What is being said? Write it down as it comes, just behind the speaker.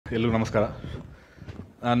ಎಲ್ಲರಿಗೂ ನಮಸ್ಕಾರ.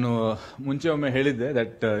 ನಾನು ಮುಂಚೆ ಒಮ್ಮೆ ಹೇಳಿದ್ದೆ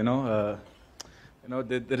that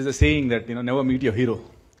there is a saying that never meet your hero.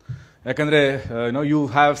 ಯಾಕಂದರೆ you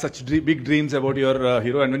have such big dreams about your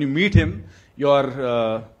hero, and when you meet him, your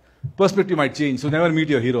perspective might change. So never meet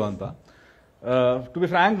your hero ಅಂತ. To be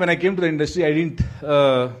frank, when I came to the industry, I didn't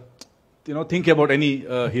think about any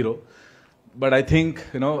hero. But I think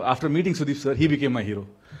after meeting Sudeep sir, he became my hero.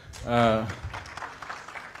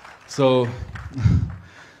 So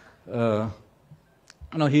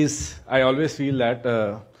I always feel that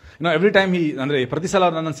every time ಅಂದರೆ ಪ್ರತಿ ಸಲ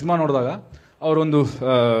ನನ್ನ cinema ನೋಡಿದಾಗ ಅವರೊಂದು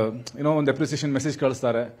ಒಂದು appreciation message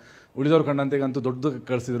ಕಳಿಸ್ತಾರೆ. ಉಳಿದವ್ರು ಕಂಡಂತೆಗಂತೂ ದೊಡ್ಡದು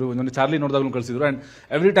ಕಳಿಸಿದ್ರು, ಇನ್ನೊಂದು ಚಾರ್ಲಿ ನೋಡಿದಾಗಲೂ ಕಳಿಸಿದ್ರು. ಆ್ಯಂಡ್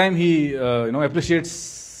ಎವ್ರಿ ಟೈಮ್ ಹಿ ಅಪ್ರಿಷಿಯೇಟ್ಸ್.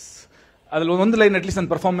 ಅದ್ರಲ್ಲಿ ಒಂದು ಲೈನ್ ಅಟ್ಲೀಸ್ಟ್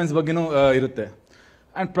ನನ್ನ ಪರ್ಫಾರ್ಮೆನ್ಸ್ ಬಗ್ಗೆನೂ ಇರುತ್ತೆ.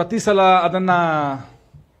 ಆ್ಯಂಡ್ ಪ್ರತಿ ಸಲ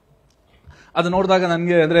ಅದು ನೋಡಿದಾಗ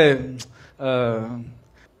ನನಗೆ ಅಂದರೆ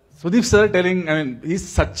Sudeep sir telling, is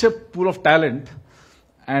such A pool of talent.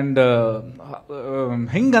 And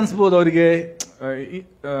ಹೆಂಗೆ ಅನಿಸ್ಬೋದು ಅವರಿಗೆ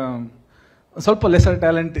ಸ್ವಲ್ಪ ಲೆಸರ್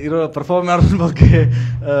ಟ್ಯಾಲೆಂಟ್ ಇರೋ ಪರ್ಫಾರ್ಮರ್ ಬಗ್ಗೆ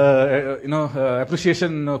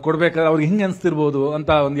ಅಪ್ರಿಷಿಯೇಷನ್ ಕೊಡಬೇಕಾದ್ರೆ ಅವ್ರಿಗೆ ಹಿಂಗೆ ಅನಿಸ್ತಿರ್ಬೋದು ಅಂತ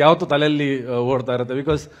ಒಂದು ಯಾವತ್ತೂ ತಲೆಯಲ್ಲಿ ಓಡ್ತಾ ಇರುತ್ತೆ.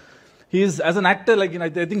 Because he is as an actor like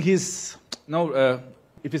I think he's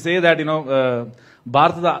if you say that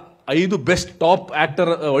ಭಾರತದ 5 ಬೆಸ್ಟ್ ಟಾಪ್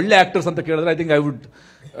ಆ್ಯಕ್ಟರ್, ಒಳ್ಳೆ ಆ್ಯಕ್ಟರ್ಸ್ ಅಂತ ಕೇಳಿದ್ರೆ I think I would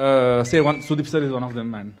say Sudeep sir is one of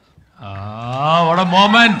them. Man, what a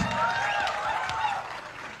moment.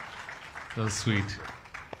 So sweet.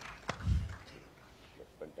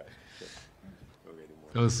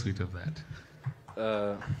 So sweet of that.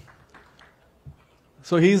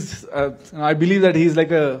 So he's, I believe that he's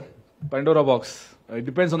like a Pandora box. It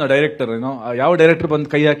depends on the director. ಯಾವ director ಬಂದು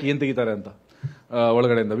ಕೈ ಹಾಕಿ ಏನು ತೆಗಿತಾರೆ ಅಂತ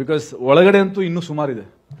ಒಳಗಡೆಯಿಂದ. Because ಒಳಗಡೆ ಅಂತೂ ಇನ್ನೂ ಸುಮಾರಿದೆ.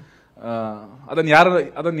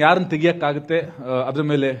 ಅದನ್ನು ಯಾರನ್ನು ತೆಗಿಯೋಕ್ಕಾಗುತ್ತೆ ಅದ್ರ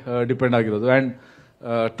ಮೇಲೆ ಡಿಪೆಂಡ್ ಆಗಿರೋದು. And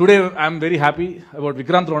today I am very happy about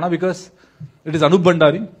Vikrant Ron because it is Anup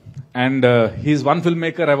Bhandari, and he is one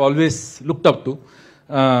filmmaker I've always looked up to.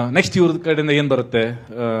 Next ಇವ್ರ ಕಡೆಯಿಂದ ಏನು ಬರುತ್ತೆ,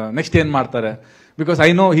 ನೆಕ್ಸ್ಟ್ ಏನು ಮಾಡ್ತಾರೆ, because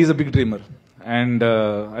I know he's a big dreamer, and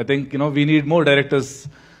I think we need more directors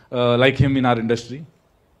like him in our industry.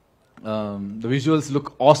 The visuals look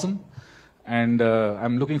awesome, and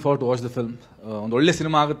I'm looking forward to watch the film. ಒಂದು ಒಳ್ಳೆ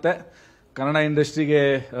cinema ಆಗುತ್ತೆ. ಕನ್ನಡ ಇಂಡಸ್ಟ್ರಿಗೆ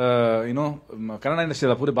Kannada industry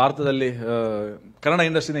ಅಲ್ಲ, ಪೂರಿ ಭಾರತದಲ್ಲಿ ಕನ್ನಡ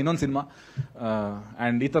ಇಂಡಸ್ಟ್ರಿಯಿಂದ ಇನ್ನೊಂದು cinema.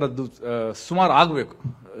 And ಈ ಥರದ್ದು ಸುಮಾರು ಆಗಬೇಕು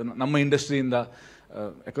ನಮ್ಮ ಇಂಡಸ್ಟ್ರಿಯಿಂದ.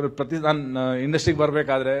 ಯಾಕಂದರೆ ನಾನು ಇಂಡಸ್ಟ್ರಿಗೆ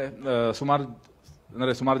ಬರಬೇಕಾದ್ರೆ ಸುಮಾರು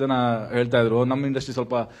ಜನ ಹೇಳ್ತಾ ಇದ್ರು ನಮ್ಮ ಇಂಡಸ್ಟ್ರಿ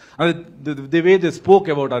ಸ್ವಲ್ಪ ಅಂದರೆ the way they spoke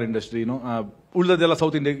about our industry. ಉಳಿದದೆಲ್ಲ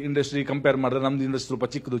south industry compare ಮಾಡಿದ್ರೆ ನಮ್ದು ಇಂಡಸ್ಟ್ರಿ ಸ್ವಲ್ಪ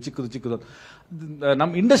ಚಿಕ್ಕದು.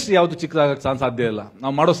 ನಮ್ಮ ಇಂಡಸ್ಟ್ರಿ ಯಾವುದು ಚಿಕ್ಕದಾಗಕ್ಕೆ ಸಾಧ್ಯ ಇಲ್ಲ.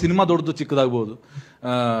 ನಾವು ಮಾಡೋ ಸಿನಿಮಾ ದೊಡ್ಡದು ಚಿಕ್ಕದಾಗ್ಬೋದು.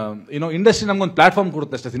 ಇಂಡಸ್ಟ್ರಿ ನಮ್ಗೊಂದು ಪ್ಲಾಟ್ಫಾರ್ಮ್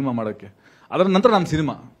ಕೊಡುತ್ತೆ ಅಷ್ಟೇ ಸಿನಿಮಾ ಮಾಡೋಕ್ಕೆ. ಅದರ ನಂತರ ನಮ್ಮ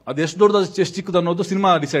ಸಿನಿಮಾ ಅದು ಎಷ್ಟು ದೊಡ್ಡದು ಎಷ್ಟು ಚಿಕ್ಕದು ಅನ್ನೋದು ಸಿನಿಮಾ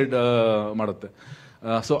ಡಿಸೈಡ್ ಮಾಡುತ್ತೆ.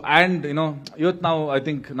 ಸೊ ಆ್ಯಂಡ್ ಇವತ್ತು ನಾವು ಐ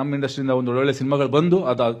ಥಿಂಕ್ ನಮ್ಮ ಇಂಡಸ್ಟ್ರಿಯಿಂದ ಒಂದು ಒಳ್ಳೊಳ್ಳೆ ಸಿನಿಮಾಗಳು ಬಂದು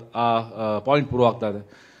ಅದು ಆ ಪಾಯಿಂಟ್ ಪ್ರೂವ್ ಆಗ್ತಾ ಇದೆ.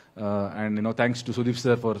 And thanks to Sudeep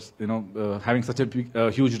sir for having such a big,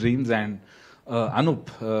 huge dreams, and Anup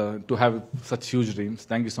to have such huge dreams.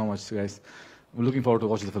 Thank you so much, guys. I'm looking forward to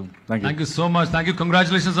watching the film. Thank you. Thank you so much. Thank you.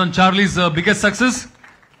 Congratulations on Charlie's biggest success.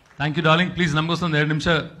 Thank you, darling. Please namgostu ಒಂದು 2 ನಿಮಿಷ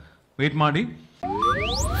wait ಮಾಡಿ.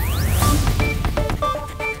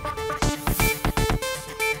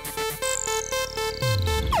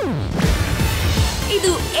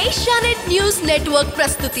 ಇದು Asianet news network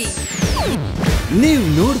ಪ್ರಸ್ತುತಿ. ನೀವು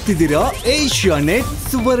ನೋಡ್ತಿದ್ದೀರಾ Asianet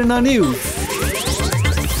ಸುವರ್ಣ news.